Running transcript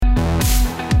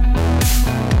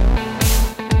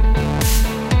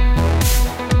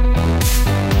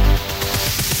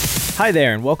Hi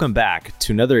there, and welcome back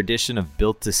to another edition of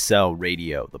Built to Sell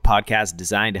Radio, the podcast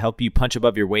designed to help you punch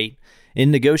above your weight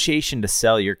in negotiation to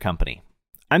sell your company.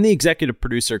 I'm the executive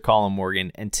producer, Colin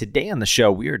Morgan, and today on the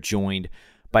show, we are joined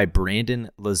by Brandon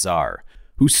Lazar,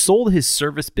 who sold his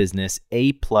service business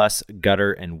A+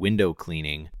 gutter and window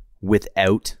cleaning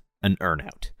without an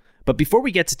earnout. But before we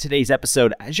get to today's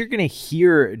episode, as you're going to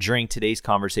hear during today's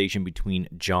conversation between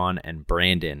John and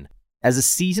Brandon, as a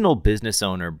seasonal business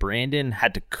owner, Brandon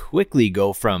had to quickly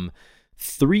go from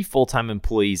 3 full-time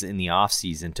employees in the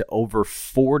off-season to over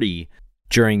 40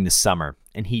 during the summer.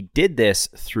 And he did this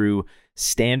through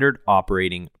standard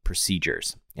operating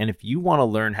procedures. And if you want to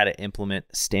learn how to implement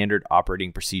standard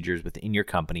operating procedures within your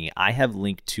company, I have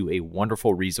linked to a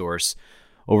wonderful resource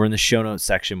over in the show notes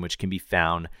section, which can be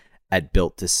found at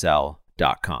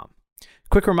builttosell.com.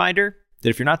 Quick reminder that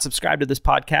if you're not subscribed to this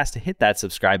podcast, to hit that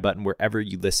subscribe button wherever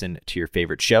you listen to your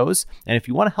favorite shows. And if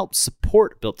you want to help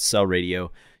support Built to Sell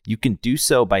Radio, you can do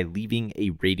so by leaving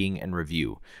a rating and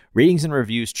review. Ratings and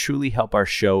reviews truly help our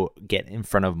show get in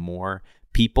front of more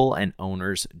people and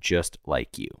owners just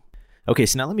like you. Okay,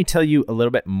 so now let me tell you a little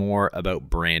bit more about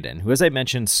Brandon, who, as I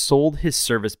mentioned, sold his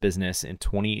service business in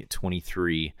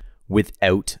 2023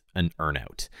 without an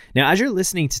earnout. Now, as you're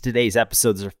listening to today's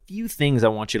episode, there's a few things I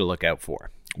want you to look out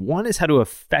for. One is how to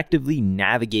effectively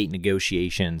navigate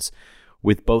negotiations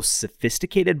with both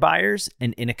sophisticated buyers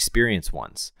and inexperienced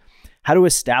ones. How to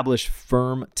establish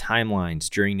firm timelines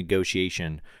during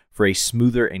negotiation for a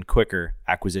smoother and quicker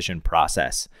acquisition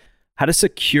process. How to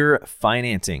secure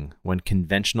financing when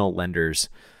conventional lenders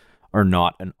are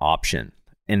not an option.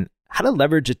 And how to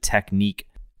leverage a technique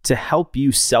to help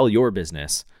you sell your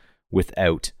business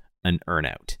without an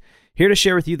earnout. Here to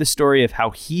share with you the story of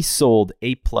how he sold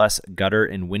A+ gutter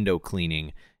and window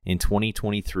cleaning in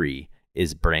 2023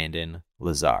 is Brandon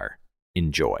Lazar.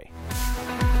 Enjoy.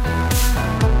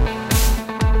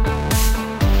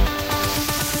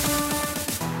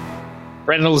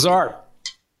 Brandon Lazar,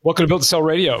 welcome to Built to Sell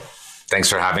Radio. Thanks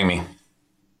for having me.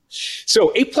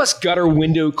 So A+ gutter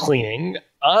window cleaning.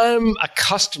 I'm a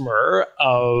customer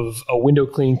of a window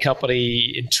cleaning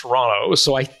company in Toronto,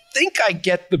 so I think I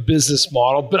get the business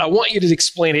model, but I want you to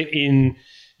explain it in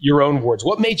your own words.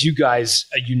 What made you guys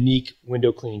a unique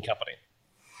window cleaning company?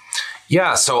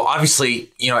 Yeah, so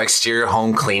obviously, exterior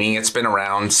home cleaning, it's been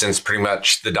around since pretty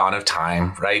much the dawn of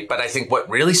time, right? But I think what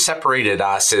really separated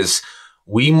us is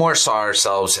we more saw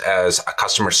ourselves as a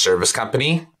customer service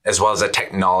company as well as a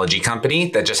technology company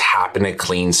that just happened to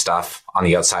clean stuff on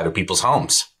the outside of people's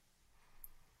homes.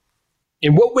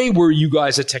 In what way were you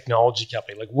guys a technology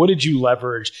company? Like, what did you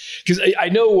leverage? Because I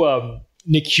know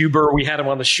Nick Huber, we had him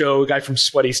on the show, a guy from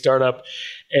Sweaty Startup,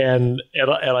 and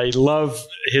I love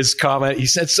his comment. He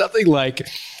said something like,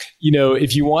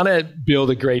 if you want to build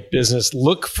a great business,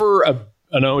 look for an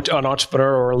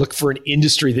entrepreneur or look for an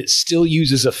industry that still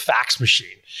uses a fax machine.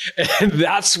 And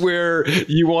that's where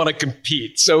you want to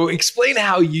compete. So explain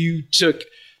how you took,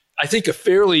 I think, a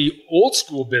fairly old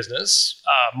school business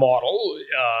model,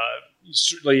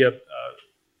 certainly a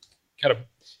kind of,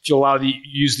 if you allow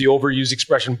use the overused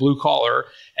expression blue collar,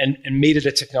 and made it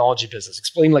a technology business.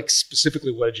 Explain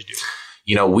specifically what did you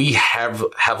do? We have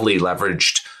heavily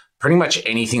leveraged pretty much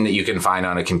anything that you can find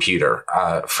on a computer,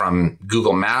 from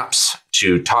Google Maps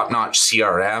to top-notch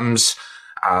CRMs,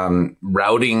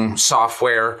 routing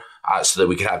software, so that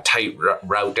we could have tight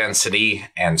route density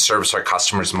and service our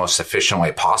customers the most efficient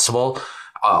way possible,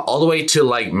 all the way to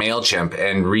MailChimp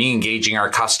and re-engaging our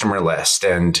customer list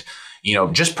and,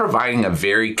 just providing a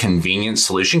very convenient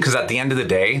solution. Because at the end of the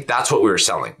day, that's what we were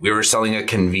selling. We were selling a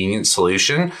convenient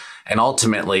solution. And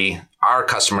ultimately, our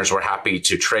customers were happy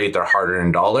to trade their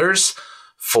hard-earned dollars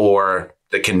for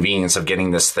the convenience of getting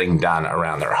this thing done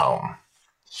around their home.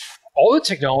 All the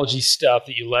technology stuff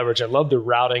that you leverage, I love the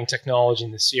routing technology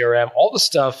and the CRM, all the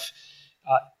stuff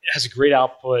has a great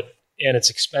output and it's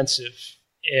expensive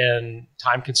and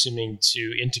time consuming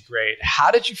to integrate. How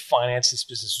did you finance this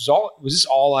business? Was this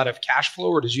all out of cash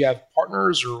flow, or did you have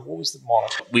partners, or what was the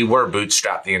model? We were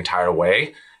bootstrapped the entire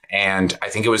way. And I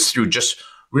think it was through just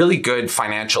really good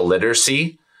financial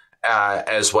literacy,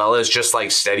 as well as just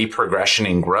steady progression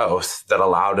and growth that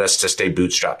allowed us to stay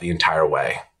bootstrapped the entire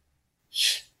way.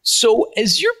 So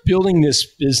as you're building this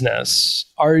business,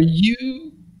 are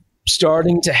you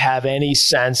starting to have any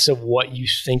sense of what you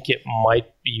think it might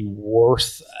be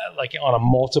worth, on a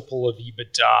multiple of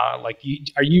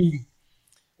EBITDA? Are you,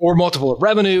 or multiple of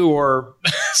revenue, or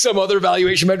some other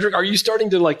valuation metric? Are you starting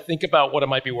to think about what it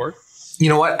might be worth? You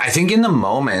know what? I think in the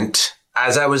moment,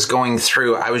 as I was going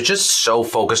through, I was just so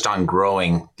focused on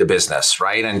growing the business,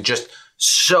 right? And just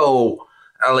so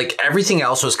everything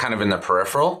else was kind of in the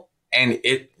peripheral. And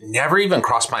it never even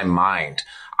crossed my mind.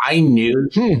 I knew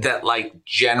that, like,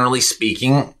 generally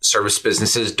speaking, service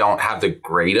businesses don't have the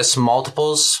greatest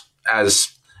multiples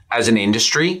as an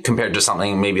industry compared to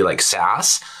something maybe like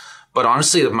SaaS. But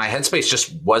honestly, my headspace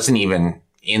just wasn't even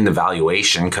in the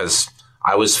valuation because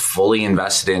I was fully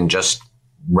invested in just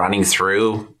running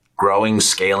through, growing,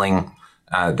 scaling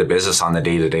the business on the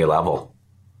day-to-day level.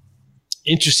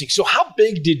 Interesting. So how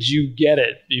big did you get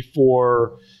it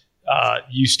before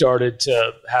you started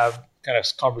to have kind of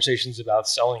conversations about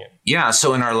selling it? Yeah.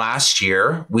 So in our last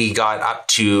year, we got up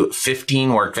to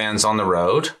 15 work vans on the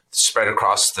road, spread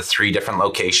across the 3 different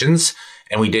locations,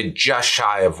 and we did just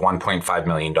shy of $1.5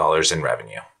 million in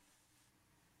revenue.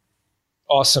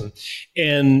 Awesome.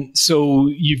 And so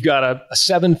you've got a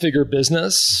 7-figure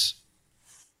business.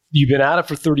 You've been at it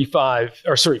for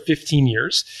 15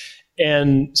 years.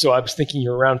 And so I was thinking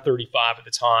you're around 35 at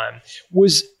the time.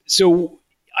 So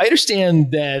I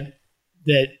understand that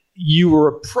you were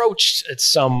approached at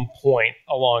some point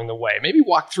along the way. Maybe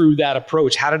walk through that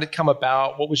approach. How did it come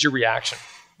about? What was your reaction?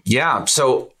 Yeah.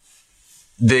 So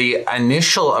the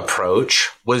initial approach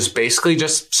was basically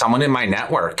just someone in my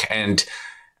network. And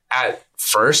at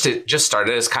first, it just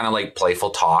started as kind of like playful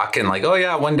talk and like, oh,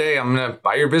 yeah, one day I'm going to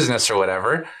buy your business or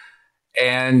whatever.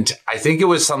 And I think it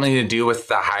was something to do with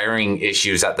the hiring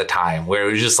issues at the time where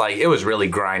it was just like, it was really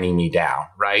grinding me down.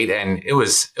 Right. And it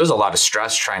was a lot of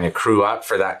stress trying to crew up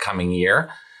for that coming year.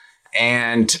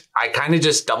 And I kind of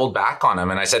just doubled back on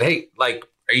him and I said, hey, like,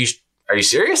 are you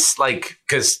serious? Like,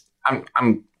 cause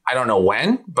I don't know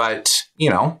when, but you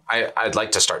know, I'd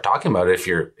like to start talking about it if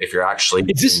you're actually.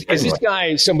 Is this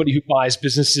guy somebody who buys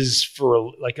businesses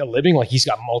for like a living? Like he's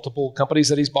got multiple companies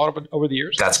that he's bought over the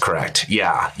years? That's correct.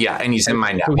 Yeah. Yeah. And he's in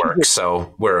my network.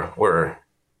 So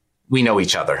we know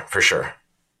each other for sure.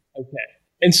 Okay.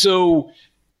 And so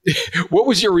what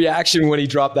was your reaction when he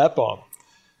dropped that bomb?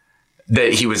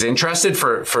 That he was interested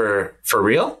for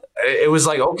real? It was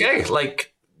like, okay,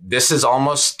 like this is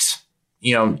almost,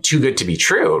 you know, too good to be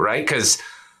true, right? Because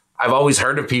I've always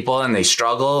heard of people and they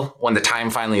struggle when the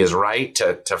time finally is right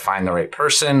to find the right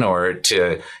person or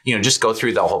to, you know, just go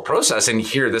through the whole process. And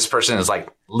here this person is like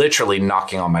literally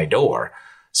knocking on my door.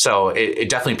 So it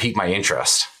definitely piqued my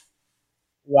interest.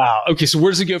 Wow. Okay. So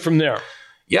where does it go from there?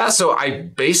 Yeah. So I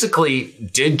basically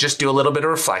did just do a little bit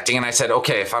of reflecting and I said,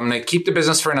 okay, if I'm going to keep the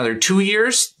business for another 2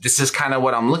 years, this is kind of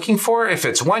what I'm looking for. If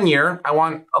it's 1 year, I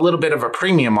want a little bit of a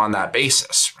premium on that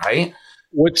basis, right?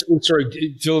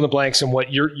 Sorry, fill in the blanks on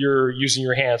what you're using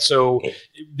your hands. So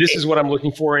this is what I'm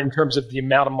looking for in terms of the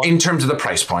amount of money. In terms of the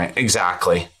price point.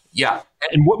 Exactly. Yeah.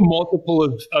 And what multiple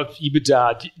of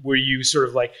EBITDA were you sort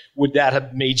of like, would that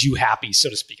have made you happy, so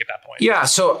to speak, at that point? Yeah.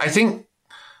 So I think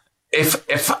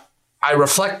if I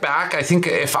reflect back, I think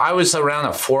if I was around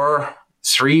a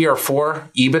 3 or 4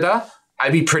 EBITDA,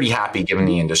 I'd be pretty happy given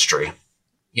the industry.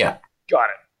 Yeah. Got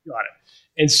it.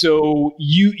 And so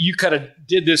you kind of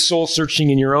did this soul searching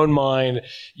in your own mind.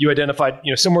 You identified,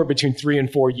 you know, somewhere between 3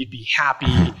 and 4, you'd be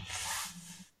happy.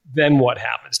 Then what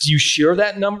happens? Do you share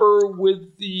that number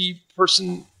with the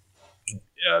person,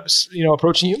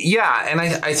 approaching you? Yeah. And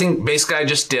I think basically I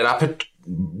just did up a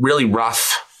really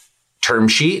rough term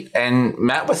sheet and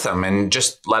met with them and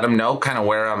just let them know kind of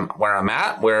where I'm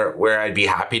at, where I'd be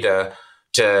happy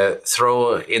to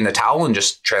throw in the towel and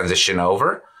just transition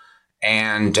over.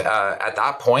 And at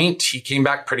that point, he came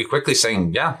back pretty quickly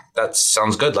saying, yeah, that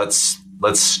sounds good. Let's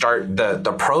start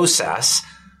the process,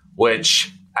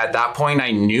 which at that point, I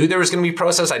knew there was going to be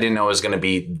process. I didn't know it was going to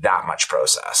be that much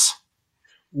process.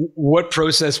 What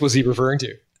process was he referring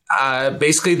to?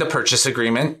 Basically, the purchase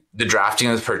agreement, the drafting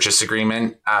of the purchase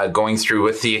agreement, going through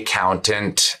with the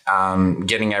accountant,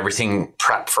 getting everything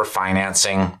prepped for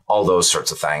financing, all those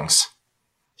sorts of things.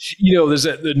 You know, there's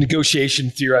the negotiation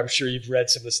theory. I'm sure you've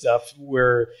read some of the stuff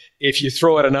where if you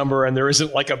throw out a number and there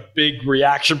isn't like a big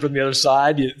reaction from the other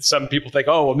side, some people think,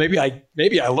 oh, well, maybe I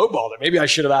lowballed it. Maybe I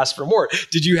should have asked for more.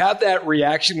 Did you have that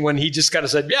reaction when he just kind of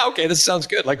said, yeah, okay, this sounds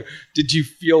good? Like, did you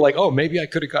feel like, oh, maybe I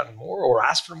could have gotten more or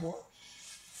asked for more?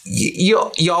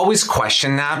 You always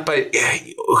question that, but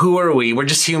who are we? We're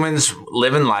just humans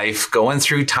living life, going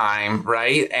through time,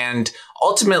 right? And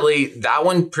ultimately, that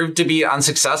one proved to be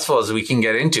unsuccessful, as we can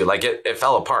get into. Like it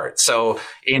fell apart. So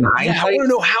in hindsight, I don't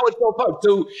know how it fell apart.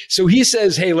 So he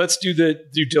says, "Hey, let's do the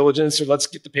due diligence, or let's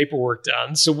get the paperwork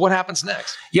done." So what happens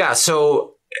next? Yeah,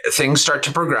 so things start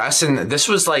to progress, and this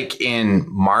was like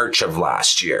in March of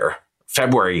last year,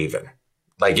 February even.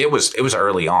 Like it was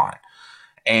early on.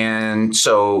 And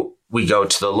so we go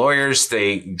to the lawyers,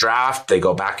 they draft, they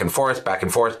go back and forth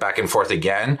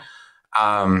again.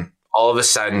 All of a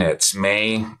sudden it's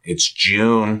May, it's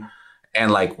June,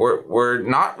 And like, we're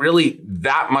not really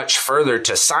that much further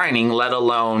to signing, let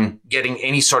alone getting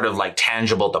any sort of like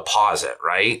tangible deposit,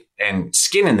 right? And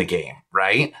skin in the game,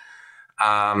 right?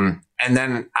 And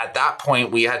then at that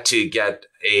point, we had to get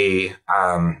a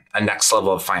next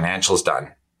level of financials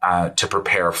done to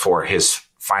prepare for his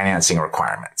financing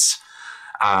requirements.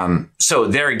 So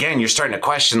there again, you're starting to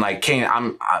question, like, okay,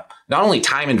 I'm not only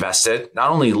time invested,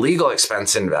 not only legal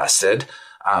expense invested,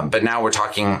 but now we're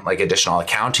talking like additional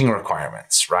accounting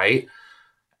requirements, right?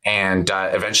 And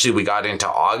eventually we got into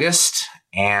August,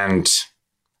 and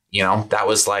that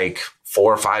was like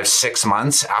 4, 5, 6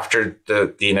 months after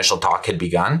the initial talk had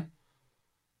begun.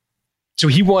 So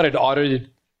he wanted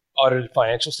audited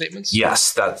financial statements?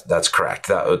 Yes, that's correct.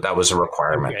 That was a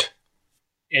requirement. Okay.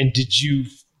 And did you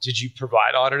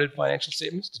provide audited financial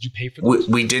statements? Did you pay for those?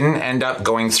 We didn't end up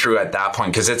going through at that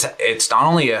point because it's not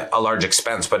only a large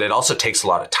expense, but it also takes a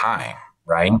lot of time,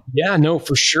 right? Yeah, no,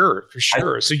 for sure.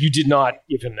 So you did not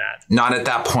give him that? Not at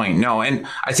that point, no. And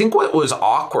I think what was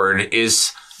awkward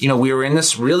is, we were in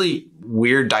this really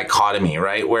weird dichotomy,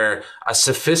 right? Where a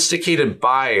sophisticated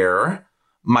buyer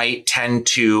might tend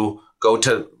to go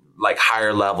to like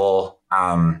higher level,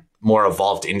 more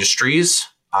evolved industries.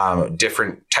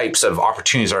 Different types of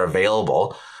opportunities are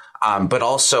available. But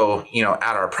also,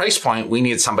 at our price point, we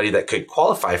needed somebody that could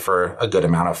qualify for a good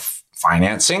amount of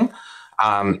financing.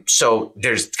 So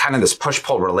there's kind of this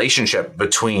push-pull relationship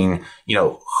between,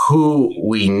 who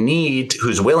we need,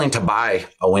 who's willing to buy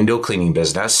a window cleaning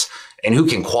business and who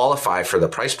can qualify for the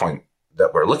price point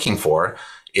that we're looking for.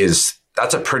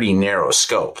 That's a pretty narrow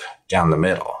scope down the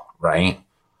middle, right?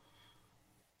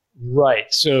 Right.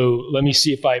 So let me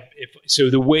see so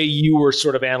the way you were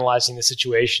sort of analyzing the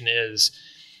situation is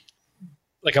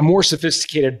like a more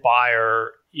sophisticated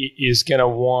buyer is going to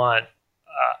want,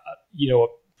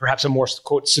 perhaps a more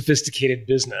quote sophisticated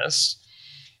business.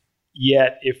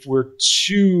 Yet if we're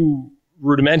too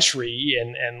rudimentary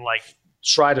and like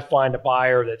try to find a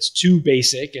buyer that's too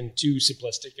basic and too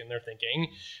simplistic in their thinking,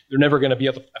 they're never going to be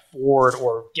able to afford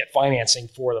or get financing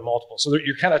for the multiple. So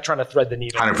you're kind of trying to thread the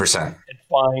needle 100%. And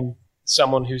find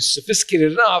someone who's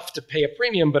sophisticated enough to pay a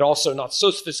premium, but also not so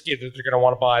sophisticated that they're going to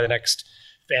want to buy the next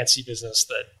fancy business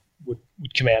that would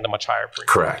command a much higher premium.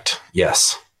 Correct.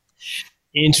 Yes.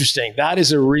 Interesting. That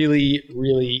is a really,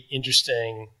 really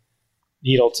interesting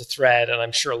needle to thread. And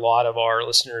I'm sure a lot of our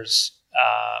listeners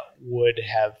would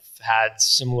have had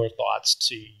similar thoughts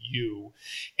to you.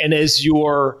 And as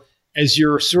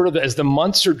the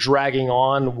months are dragging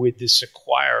on with this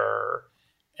acquirer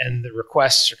and the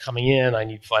requests are coming in, I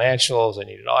need financials, I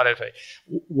need an audit,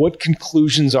 what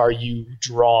conclusions are you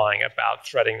drawing about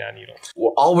threading that needle?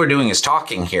 Well, all we're doing is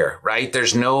talking here, right?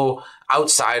 There's no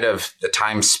outside of the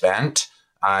time spent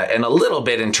and a little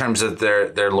bit in terms of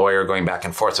their lawyer going back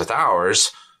and forth with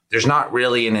ours. There's not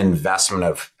really an investment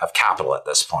of capital at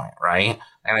this point, right?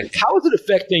 And how is it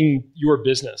affecting your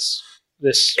business?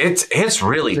 It's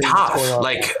really tough.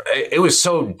 Like it was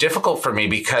so difficult for me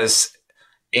because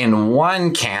in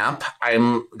one camp,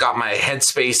 I got my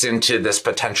headspace into this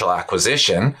potential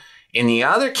acquisition. In the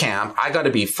other camp, I got to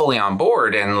be fully on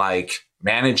board and like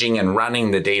managing and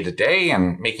running the day to day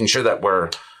and making sure that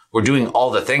we're doing all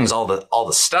the things, all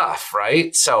the stuff,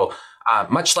 right? So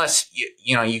much less,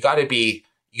 you got to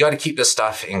keep this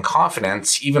stuff in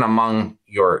confidence, even among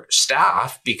your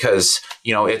staff, because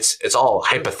it's all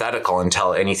hypothetical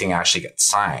until anything actually gets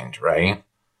signed, right?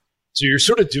 So you're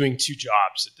sort of doing two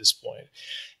jobs at this point.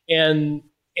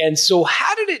 And so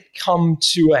how did it come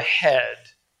to a head?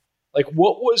 Like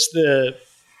what was the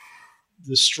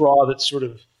straw that sort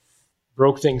of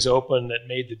broke things open that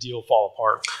made the deal fall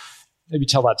apart? Maybe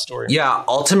tell that story. Yeah,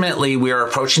 ultimately we were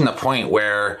approaching the point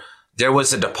where there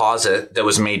was a deposit that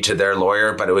was made to their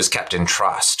lawyer, but it was kept in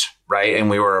trust, right? And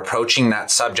we were approaching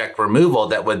that subject removal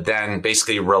that would then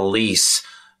basically release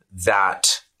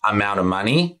that amount of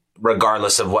money,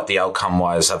 regardless of what the outcome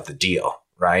was of the deal,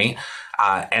 right?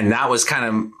 And that was kind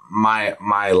of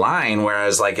my line.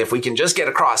 Whereas like, if we can just get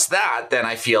across that, then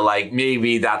I feel like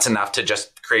maybe that's enough to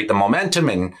just create the momentum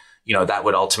and, that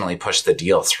would ultimately push the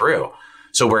deal through.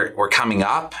 So we're coming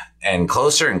up and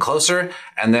closer,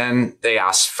 and then they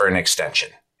asked for an extension.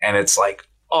 And it's like,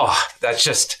 oh,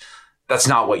 that's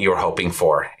not what you were hoping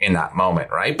for in that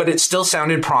moment, right? But it still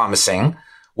sounded promising,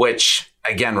 which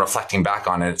again, reflecting back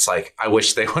on it, it's like, I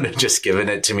wish they would have just given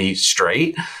it to me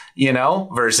straight,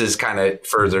 versus kind of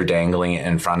further dangling it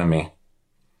in front of me.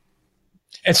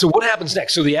 And so what happens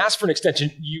next? So they asked for an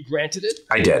extension. You granted it?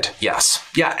 I did. Yes.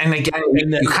 Yeah. And again,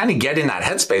 you kind of get in that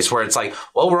headspace where it's like,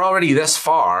 well, we're already this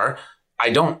far. I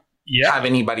don't have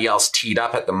anybody else teed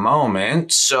up at the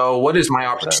moment. So what is my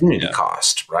opportunity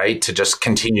cost, right? To just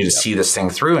continue to see this thing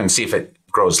through and see if it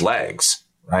grows legs,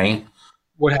 right?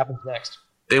 What happens next?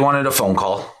 They wanted a phone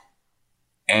call,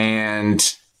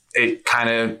 and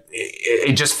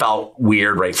it just felt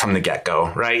weird right from the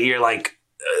get-go, right? You're like,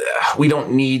 we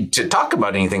don't need to talk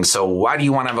about anything, so why do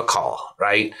you want to have a call,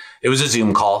 right? It was a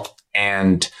Zoom call,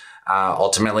 and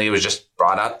ultimately it was just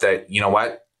brought up that, you know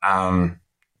what,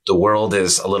 the world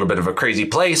is a little bit of a crazy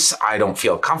place. I don't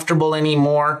feel comfortable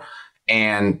anymore,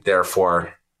 and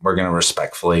therefore we're going to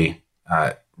respectfully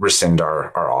rescind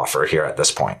our offer here at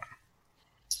this point.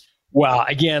 Well,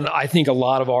 again, I think a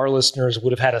lot of our listeners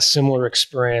would have had a similar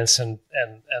experience, and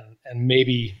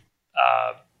maybe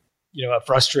a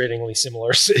frustratingly similar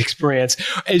experience.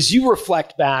 As you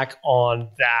reflect back on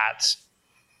that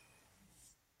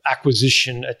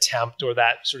acquisition attempt or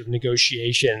that sort of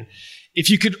negotiation, if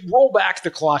you could roll back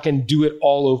the clock and do it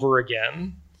all over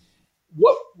again,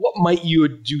 what might you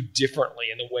do differently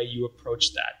in the way you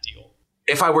approach that deal?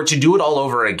 If I were to do it all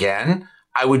over again,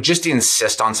 I would just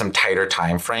insist on some tighter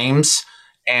timeframes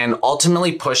and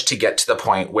ultimately push to get to the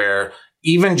point where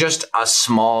even just a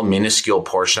small, minuscule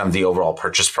portion of the overall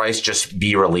purchase price just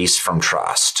be released from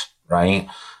trust, right?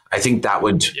 I think that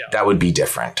would be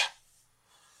different.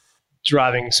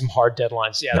 Driving some hard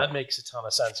deadlines. Yeah, that makes a ton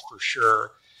of sense for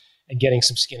sure. And getting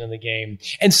some skin in the game.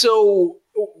 And so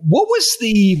what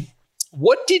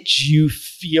did you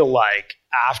feel like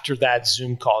after that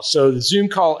Zoom call? So the Zoom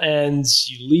call ends,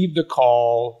 you leave the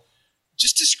call.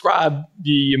 Just describe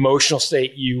the emotional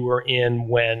state you were in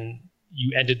when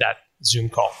you ended that Zoom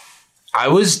call. I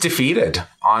was defeated,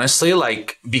 honestly,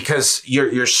 because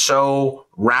you're so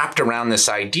wrapped around this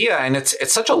idea, and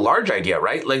it's such a large idea,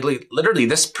 right? Like literally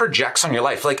this projects on your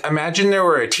life. Like imagine there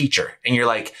were a teacher and you're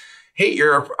like, hey,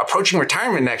 you're approaching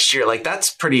retirement next year. Like,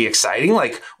 that's pretty exciting.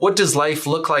 Like, what does life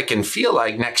look like and feel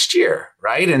like next year?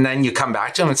 Right. And then you come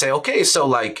back to them and say, okay, so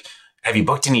like, have you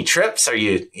booked any trips?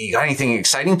 You got anything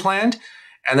exciting planned?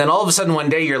 And then all of a sudden one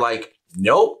day you're like,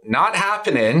 nope, not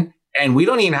happening. And we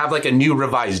don't even have like a new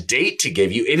revised date to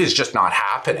give you. It is just not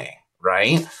happening.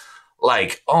 Right.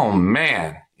 Like, oh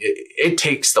man, it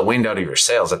takes the wind out of your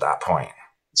sails at that point.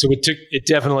 So it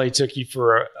definitely took you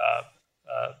for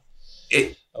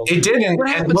It did.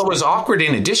 And what was awkward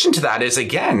in addition to that is,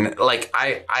 again, like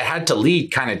I had to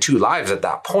lead kind of two lives at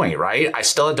that point, right? I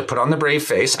still had to put on the brave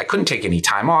face. I couldn't take any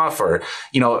time off or,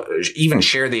 even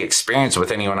share the experience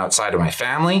with anyone outside of my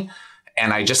family.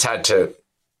 And I just had to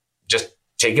just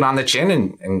take it on the chin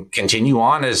and continue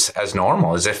on as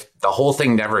normal, as if the whole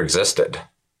thing never existed.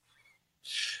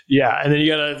 Yeah. And then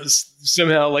you got to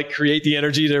somehow like create the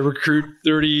energy to recruit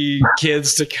 30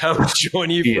 kids to come join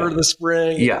you for the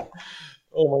spring. Yeah.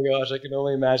 Oh my gosh, I can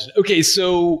only imagine. Okay,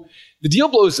 so the deal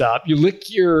blows up. You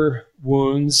lick your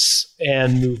wounds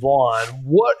and move on.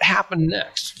 What happened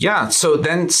next? Yeah, so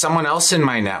then someone else in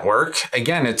my network,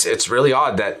 again, it's really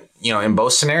odd that, in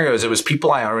both scenarios, it was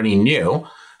people I already knew.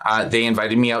 They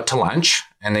invited me out to lunch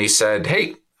and they said,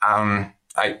 hey,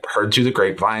 I heard through the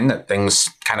grapevine that things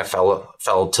kind of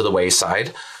fell to the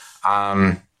wayside.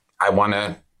 I want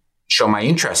to show my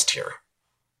interest here.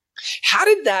 How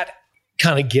did that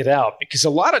kind of get out? Because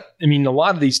a lot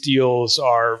of these deals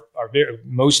are very,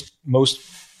 most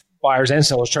buyers and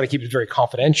sellers try to keep it very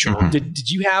confidential. Mm-hmm. Did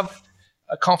you have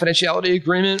a confidentiality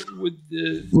agreement with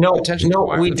the potential? No,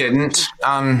 we didn't.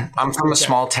 I'm from a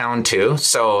small town too,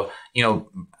 so it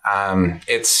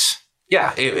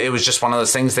was just one of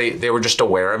those things. They were just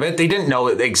aware of it. They didn't know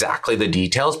exactly the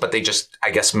details, but they just,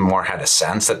 I guess, more had a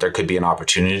sense that there could be an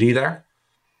opportunity there.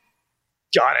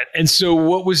 Got it. And so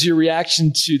what was your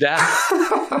reaction to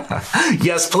that?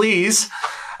 Yes, please.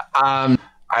 I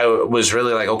was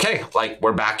really like, okay, like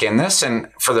we're back in this. And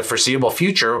for the foreseeable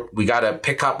future, we got to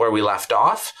pick up where we left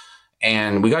off.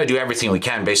 And we got to do everything we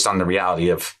can based on the reality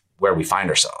of where we find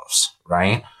ourselves.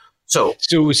 Right. So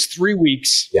it was 3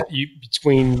 weeks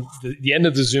between the end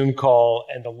of the Zoom call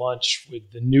and the lunch with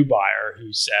the new buyer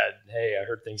who said, hey, I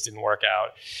heard things didn't work out.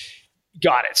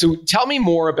 Got it. So tell me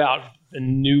more about the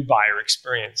new buyer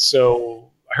experience.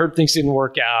 So I heard things didn't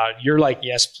work out. You're like,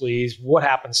 yes, please. What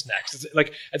happens next?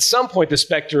 Like at some point, the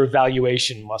specter of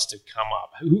valuation must have come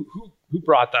up. Who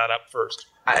brought that up first?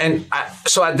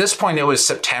 So at this point, it was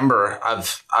September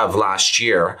of last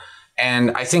year.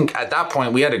 And I think at that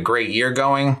point, we had a great year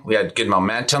going. We had good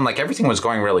momentum. Like everything was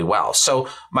going really well. So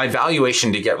my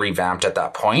valuation did get revamped at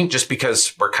that point, just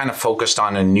because we're kind of focused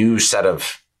on a new set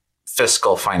of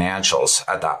fiscal financials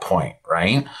at that point,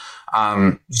 right?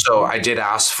 So I did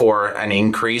ask for an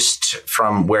increase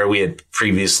from where we had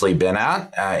previously been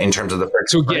at in terms of the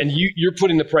purchase. So again, you're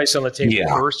putting the price on the table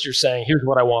first. You're saying, here's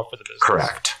what I want for the business.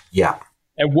 Correct. Yeah.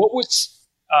 And what was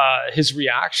his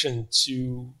reaction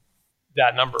to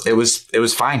that number? It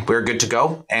was fine. We were good to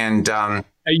go. And are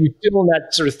you still in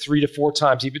that sort of 3 to 4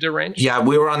 times EBITDA range? Yeah,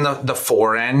 we were on the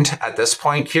 4 end at this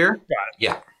point here. Got it.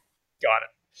 Yeah. Got it.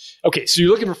 Okay, so you're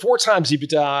looking for 4 times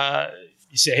EBITDA.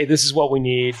 You say, hey, this is what we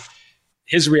need.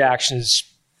 His reaction is,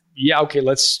 yeah, okay,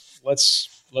 let's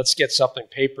get something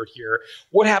papered here.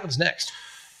 What happens next?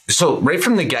 So right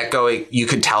from the get-go, you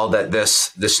could tell that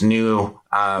this new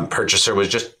purchaser was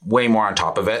just way more on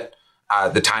top of it.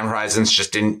 The time horizons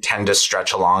just didn't tend to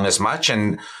stretch along as much,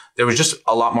 and there was just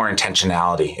a lot more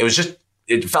intentionality.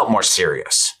 It felt more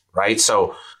serious, right?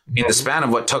 So in the span of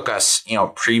what took us,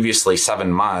 previously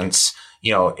 7 months,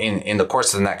 in the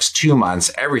course of the next 2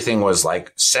 months, everything was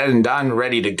like said and done,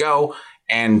 ready to go.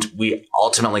 And we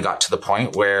ultimately got to the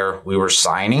point where we were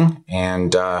signing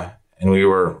and we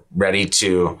were ready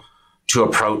to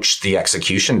approach the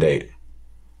execution date.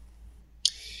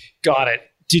 Got it.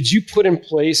 Did you put in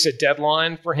place a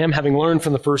deadline for him, having learned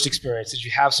from the first experience? Did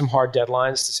you have some hard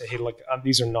deadlines to say, hey, look,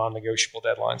 these are non-negotiable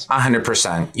deadlines?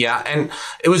 100%. Yeah. And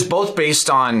it was both based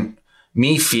on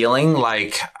me feeling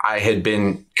like I had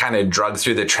been kind of drugged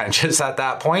through the trenches at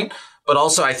that point. But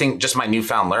also, I think just my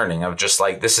newfound learning of just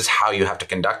like, this is how you have to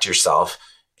conduct yourself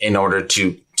in order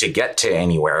to get to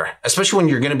anywhere, especially when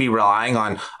you're going to be relying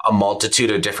on a multitude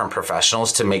of different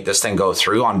professionals to make this thing go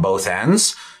through on both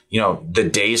ends. The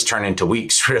days turn into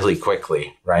weeks really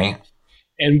quickly, right?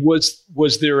 And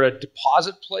was there a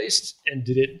deposit placed, and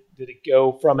did it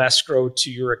go from escrow to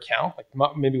your account? Like,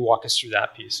 maybe walk us through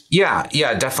that piece. Yeah,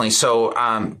 definitely. So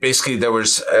basically, there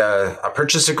was a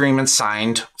purchase agreement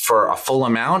signed for a full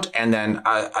amount, and then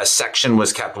a section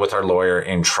was kept with our lawyer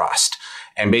in trust.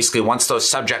 And basically, once those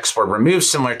subjects were removed,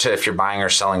 similar to if you're buying or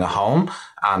selling a home,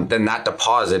 then that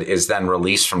deposit is then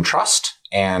released from trust,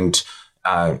 and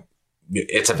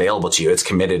it's available to you. It's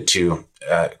committed to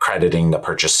crediting the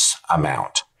purchase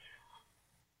amount.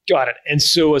 Got it. And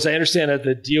so, as I understand it,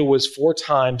 the deal was 4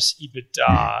 times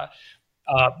EBITDA.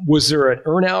 Was there an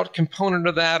earnout component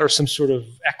of that, or some sort of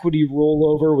equity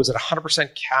rollover? Was it 100%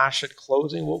 cash at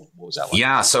closing? What was that like?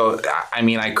 Yeah. So,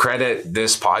 I credit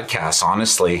this podcast,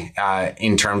 honestly,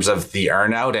 in terms of the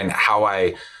earnout and how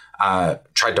I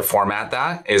tried to format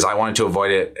that. Is I wanted to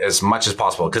avoid it as much as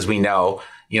possible, because we know,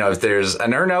 if there's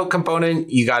an earnout component,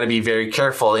 you got to be very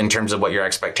careful in terms of what your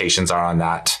expectations are on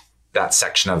that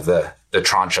section of the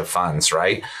tranche of funds,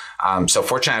 right? So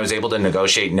fortunately, I was able to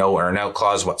negotiate no earnout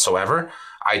clause whatsoever.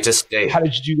 How did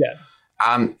you do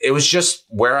that? It was just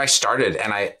where I started,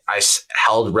 and I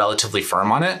held relatively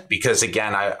firm on it because,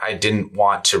 again, I didn't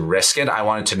want to risk it. I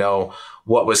wanted to know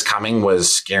what was coming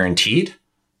was guaranteed,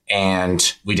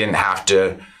 and we didn't have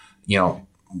to,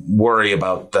 worry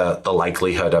about the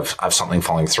likelihood of something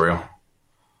falling through.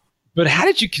 But how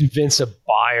did you convince a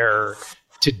buyer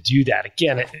to do that?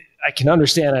 Again, I can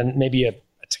understand maybe a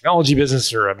technology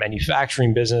business or a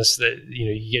manufacturing business that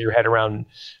you get your head around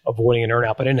avoiding an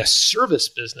earnout, but in a service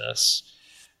business,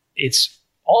 it's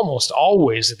almost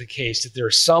always the case that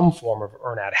there's some form of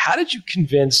earnout. How did you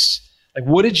convince?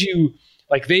 What did you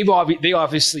like? They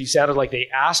obviously sounded like they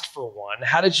asked for one.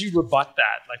 How did you rebut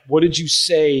that? What did you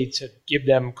say to give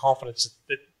them confidence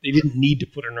that they didn't need to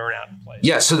put an earnout in place?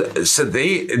 Yeah, so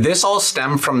this all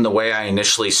stemmed from the way I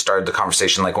initially started the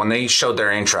conversation. When they showed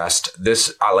their interest,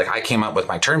 I came up with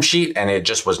my term sheet, and it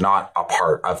just was not a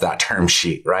part of that term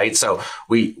sheet, right? So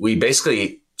we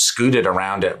basically scooted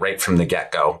around it right from the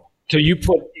get-go. So you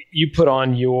put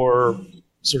on your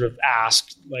sort of ask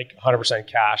 100%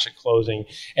 cash at closing.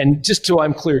 And just so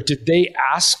I'm clear, did they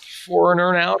ask for an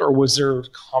earnout, or was there a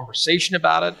conversation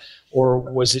about it, or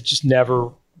was it just never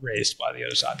raised by the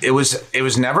other side? It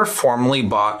was never formally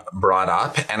brought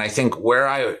up. And I think where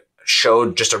I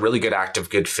showed just a really good act of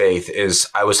good faith is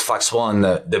I was flexible in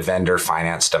the vendor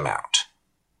financed amount.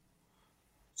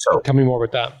 So tell me more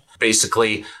about that.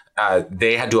 Basically,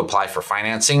 they had to apply for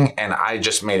financing, and I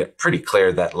just made it pretty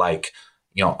clear that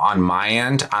on my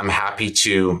end, I'm happy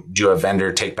to do a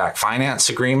vendor take back finance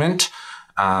agreement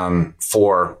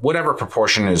for whatever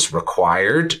proportion is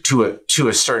required to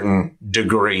a certain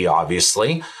degree,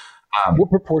 obviously. What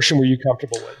proportion were you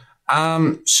comfortable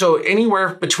with? So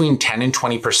anywhere between 10 and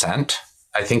 20%,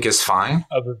 I think, is fine.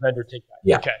 Of a vendor take back.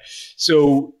 Yeah. Okay.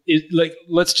 So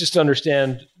let's just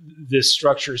understand this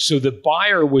structure. So the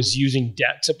buyer was using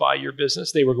debt to buy your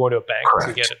business. They were going to a bank Correct.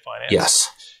 to get it financed.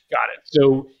 Yes. Got it.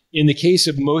 So in the case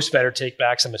of most vendor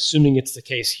takebacks, I'm assuming it's the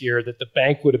case here that the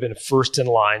bank would have been first in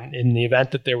line in the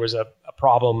event that there was a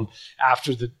problem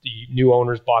after the new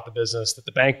owners bought the business, that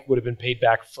the bank would have been paid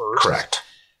back first. Correct.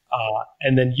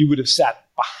 And then you would have sat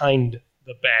behind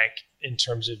the bank in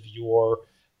terms of your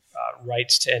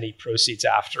rights to any proceeds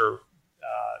after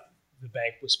the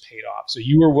bank was paid off. So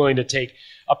you were willing to take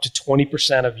up to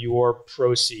 20% of your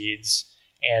proceeds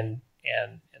and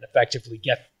effectively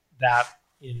get that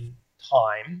in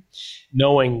time,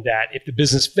 knowing that if the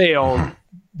business failed,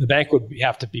 the bank would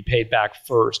have to be paid back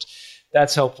first.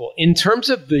 That's helpful. In terms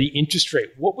of the interest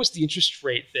rate, what was the interest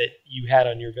rate that you had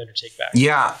on your vendor take back?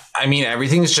 Yeah, I mean,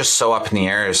 everything's just so up in the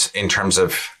air in terms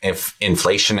of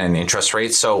inflation and interest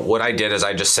rates. So what I did is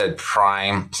I just said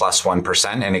prime plus 1%,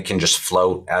 and it can just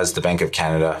float as the Bank of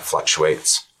Canada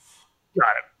fluctuates. Got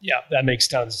it. Yeah, that makes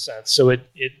tons of sense. So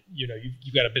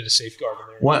you got a bit of safeguard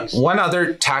in there. One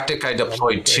other tactic I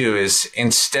deployed too is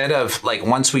instead of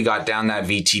once we got down that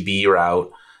VTB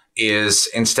route, is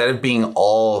instead of being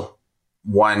all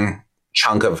one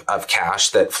chunk of cash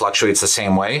that fluctuates the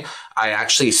same way, I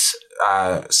actually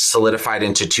solidified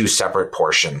into two separate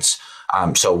portions.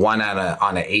 So one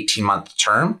on an 18-month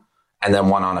term and then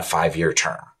one on a 5-year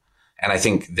term. And I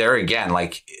think there again,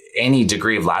 any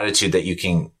degree of latitude that you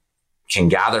can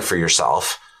gather for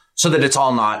yourself so that it's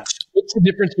all not. What's the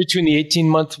difference between the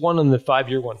 18-month one and the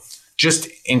 5-year one? Just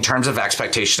in terms of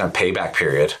expectation of payback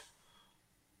period.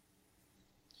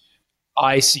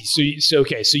 I see. So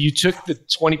you took the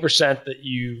 20% that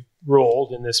you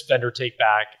rolled in this vendor take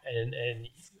back and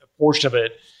a portion of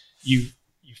it you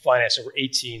finance over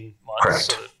 18 months.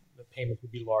 Correct. So that the payment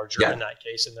would be larger in that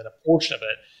case. And then a portion of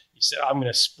it, you said, I'm going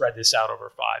to spread this out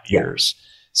over 5 years.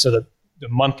 So the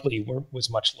monthly was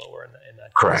much lower in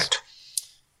that Correct. case.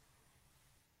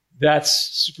 That's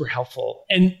super helpful.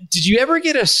 And did you ever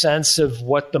get a sense of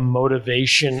what the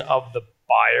motivation of the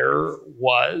buyer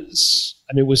was?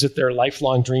 I mean, was it their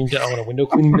lifelong dream to own a window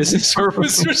cleaning business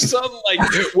service or something?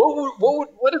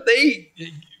 What did they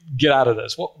get out of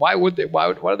this? Why do they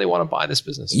want to buy this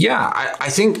business? Yeah, I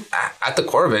think at the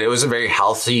core of it, it was a very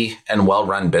healthy and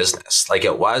well-run business.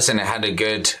 It was, and it had a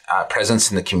good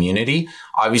presence in the community.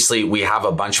 Obviously, we have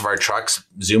a bunch of our trucks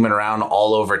zooming around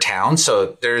all over town.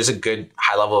 So there is a good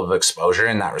high level of exposure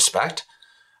in that respect.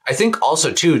 I think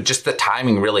also too, just the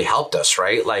timing really helped us,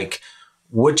 right?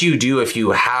 What do you do if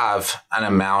you have an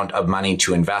amount of money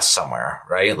to invest somewhere,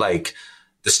 right?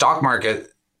 The stock market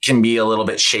can be a little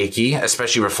bit shaky,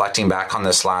 especially reflecting back on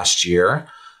this last year.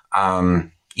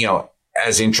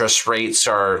 As interest rates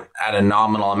are at a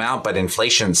nominal amount, but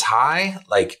inflation's high,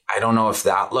 I don't know if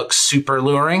that looks super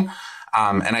alluring.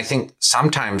 And I think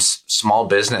sometimes small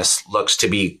business looks to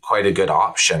be quite a good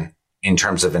option in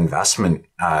terms of investment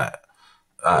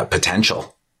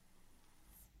potential.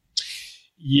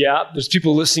 Yeah, there's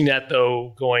people listening to that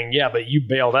though going, yeah, but you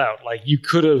bailed out. You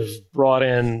could have brought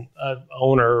in an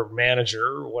owner, manager,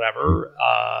 or whatever,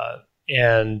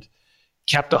 and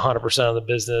kept 100% of the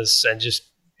business and just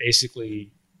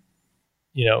basically,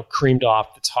 creamed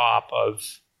off the top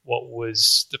of what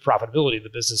was the profitability of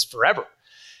the business forever.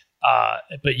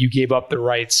 But you gave up the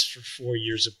rights for 4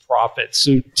 years of profit.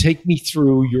 So take me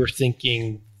through your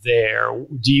thinking there.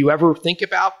 Do you ever think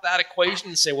about that equation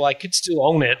and say, well, I could still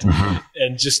own it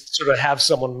and just sort of have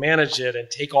someone manage it and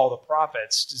take all the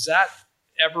profits? Does that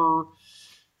ever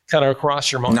kind of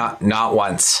cross your mind? Not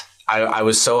once. I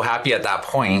was so happy at that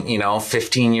point,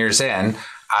 15 years in,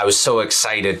 I was so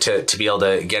excited to be able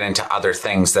to get into other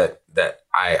things that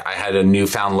I had a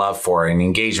newfound love for and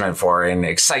engagement for and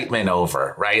excitement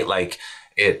over, right?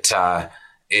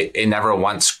 It never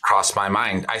once crossed my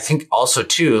mind. I think also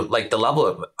too, the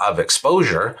level of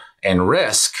exposure and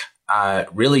risk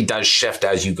really does shift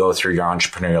as you go through your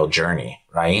entrepreneurial journey,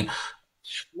 right?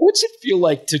 What's it feel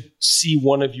like to see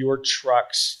one of your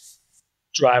trucks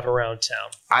drive around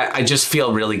town? I just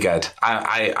feel really good.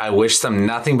 I wish them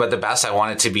nothing but the best. I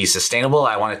want it to be sustainable.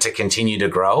 I want it to continue to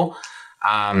grow.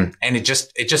 And it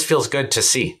just feels good to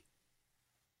see.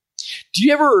 Do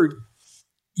you ever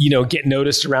get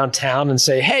noticed around town and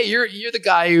say, hey, you're the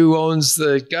guy who owns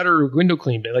the gutter window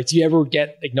clean bit? Do you ever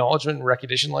get acknowledgement and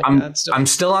recognition that still? I'm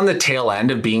still on the tail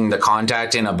end of being the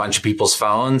contact in a bunch of people's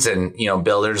phones, and,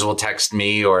 builders will text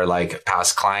me or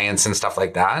past clients and stuff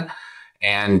like that.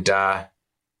 And,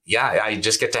 I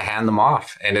just get to hand them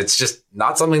off, and it's just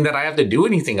not something that I have to do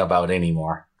anything about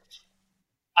anymore.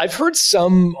 I've heard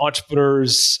some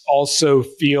entrepreneurs also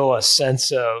feel a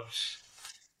sense of,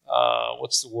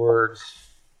 what's the word?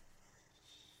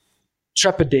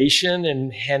 Trepidation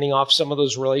in handing off some of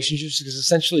those relationships, because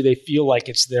essentially they feel like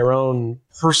it's their own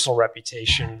personal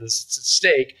reputation that's at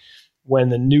stake. when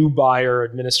the new buyer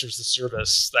administers the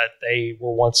service that they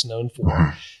were once known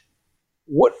for.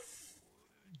 What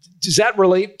does that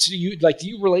relate to you? Like, do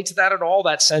you relate to that at all?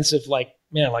 That sense of like,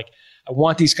 man, like I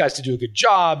want these guys to do a good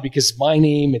job because my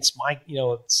name, it's my,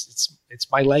 it's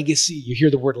my legacy. You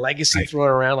hear the word legacy thrown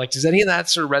around. Like, does any of that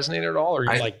sort of resonate at all? Or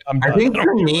you're like, I'm done. I think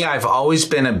for me, I've always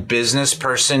been a business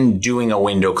person doing a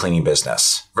window cleaning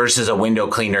business versus a window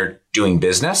cleaner doing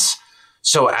business.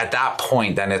 So at that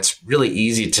point, then it's really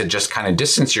easy to just kind of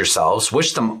distance yourselves,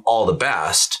 wish them all the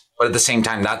best. But at the same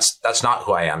time, that's not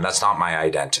who I am. That's not my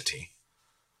identity.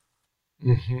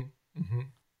 Mm-hmm. Mm-hmm.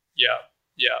 Yeah.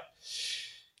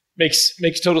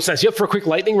 Makes total sense. You up for a quick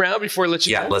lightning round before I let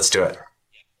you go? Yeah, let's do it.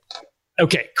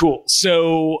 Okay, cool.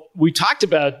 So we talked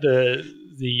about the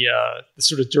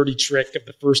sort of dirty trick of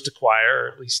the first acquire,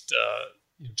 or at least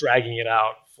dragging it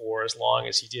out for as long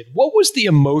as he did. What was the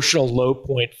emotional low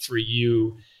point for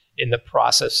you in the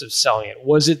process of selling it?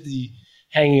 Was it the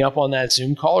hanging up on that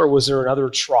Zoom call, or was there another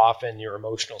trough in your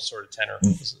emotional sort of tenor?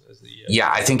 Yeah,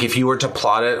 I think if you were to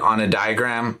plot it on a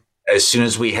diagram, as soon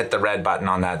as we hit the red button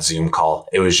on that Zoom call,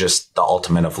 it was just the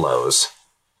ultimate of lows.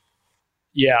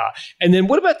 Yeah. And then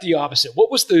what about the opposite? What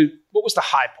was the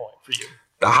high point for you?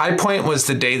 The high point was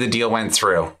the day the deal went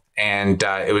through. And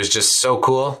it was just so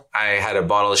cool. I had a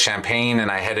bottle of champagne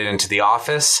and I headed into the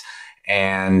office,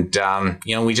 and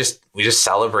we just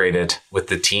celebrated with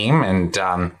the team, and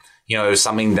it was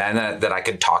something then that I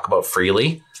could talk about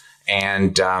freely,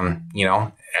 and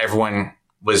everyone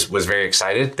was very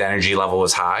excited. The energy level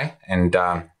was high, and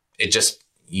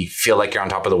you feel like you're on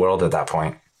top of the world at that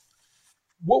point.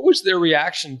 What was their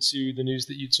reaction to the news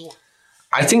that you'd sold?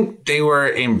 I think they were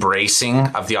embracing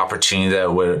of the opportunity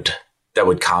that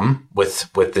would come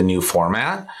with the new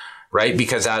format, right?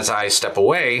 Because as I step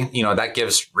away, that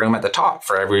gives room at the top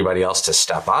for everybody else to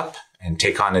step up and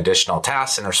take on additional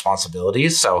tasks and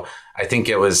responsibilities. So I think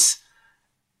it was,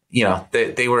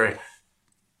 they were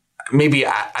maybe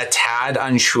a tad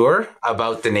unsure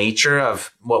about the nature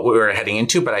of what we were heading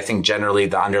into, but I think generally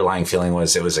the underlying feeling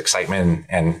was it was excitement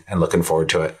and looking forward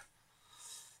to it.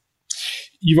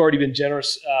 You've already been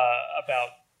generous about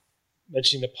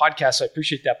mentioning the podcast, so I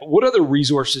appreciate that. But what other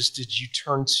resources did you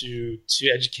turn to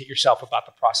educate yourself about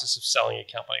the process of selling a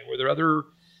company? Were there other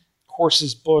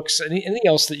courses, books, anything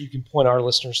else that you can point our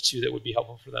listeners to that would be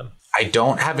helpful for them? I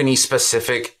don't have any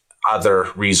specific other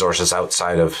resources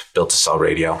outside of Built to Sell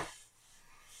Radio.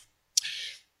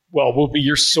 Well, we'll be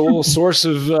your sole source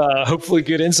of hopefully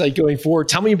good insight going forward.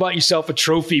 Tell me about yourself, a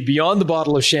trophy beyond the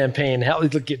bottle of champagne.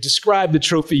 Describe the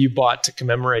trophy you bought to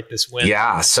commemorate this win.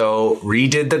 Yeah, so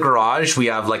redid the garage. We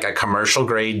have like a commercial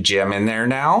grade gym in there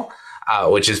now,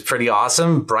 which is pretty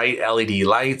awesome. Bright LED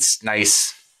lights,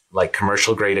 nice like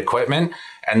commercial grade equipment.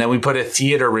 And then we put a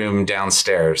theater room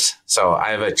downstairs. So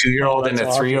I have a 2-year-old and a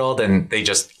 3-year-old, and they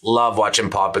just love watching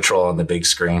Paw Patrol on the big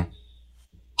screen.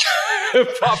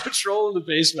 Paw Patrol in the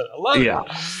basement. I love it.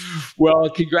 Well,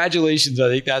 congratulations. I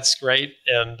think that's great.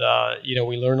 And,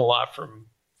 we learn a lot from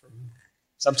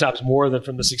sometimes more than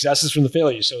from the successes from the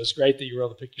failures. So it's great that you were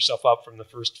able to pick yourself up from the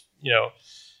first,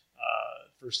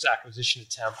 first acquisition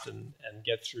attempt and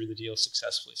get through the deal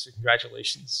successfully. So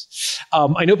congratulations.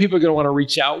 I know people are going to want to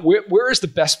reach out. Where is the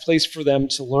best place for them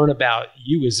to learn about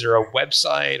you? Is there a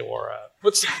website or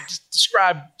just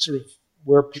describe sort of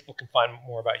where people can find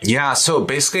more about you? Yeah. So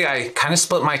basically I kind of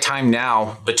split my time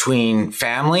now between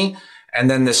family and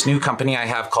then this new company I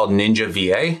have called Ninja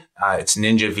VA. It's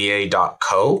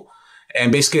ninjava.co.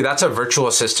 And basically that's a virtual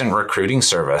assistant recruiting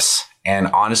service. And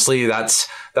honestly, that's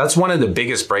one of the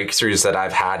biggest breakthroughs that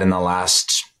I've had in the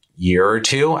last year or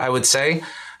two, I would say.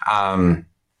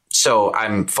 So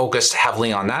I'm focused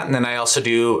heavily on that. And then I also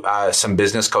do some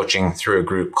business coaching through a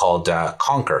group called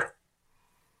Conquer.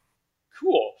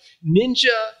 Cool.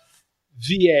 NinjaVA.co.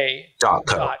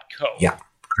 Yeah,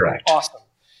 correct. Awesome.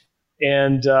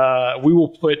 And we will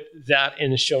put that in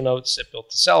the show notes at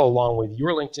Built to Sell along with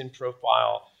your LinkedIn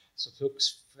profile so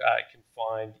folks can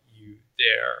find you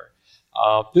there.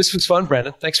 This was fun,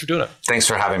 Brandon. Thanks for doing it. Thanks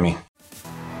for having me.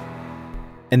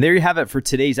 And there you have it for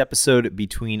today's episode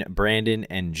between Brandon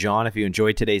and John. If you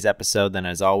enjoyed today's episode, then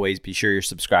as always, be sure you're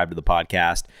subscribed to the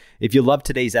podcast. If you love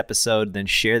today's episode, then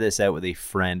share this out with a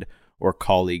friend or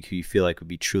colleague who you feel like would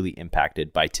be truly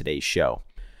impacted by today's show.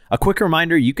 A quick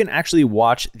reminder, you can actually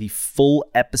watch the full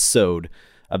episode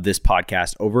of this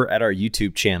podcast over at our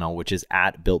YouTube channel, which is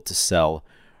at Built to Sell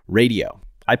Radio.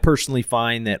 I personally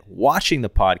find that watching the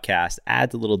podcast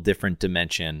adds a little different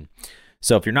dimension.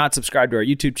 So if you're not subscribed to our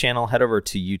YouTube channel, head over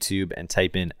to YouTube and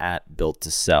type in at Built to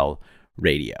Sell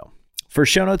Radio. For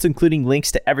show notes, including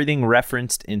links to everything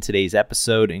referenced in today's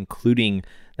episode, including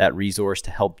that resource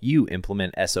to help you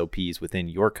implement SOPs within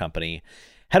your company,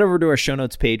 head over to our show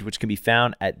notes page, which can be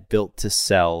found at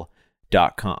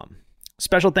builttosell.com.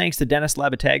 Special thanks to Dennis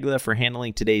Labataglia for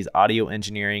handling today's audio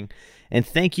engineering, and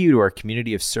thank you to our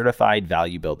community of certified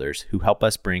value builders who help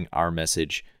us bring our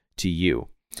message to you.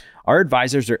 Our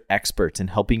advisors are experts in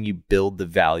helping you build the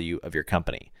value of your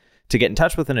company. To get in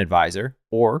touch with an advisor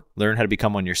or learn how to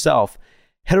become one yourself,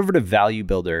 head over to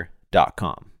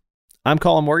valuebuilder.com. I'm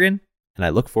Colin Morgan, and I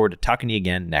look forward to talking to you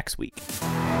again next week.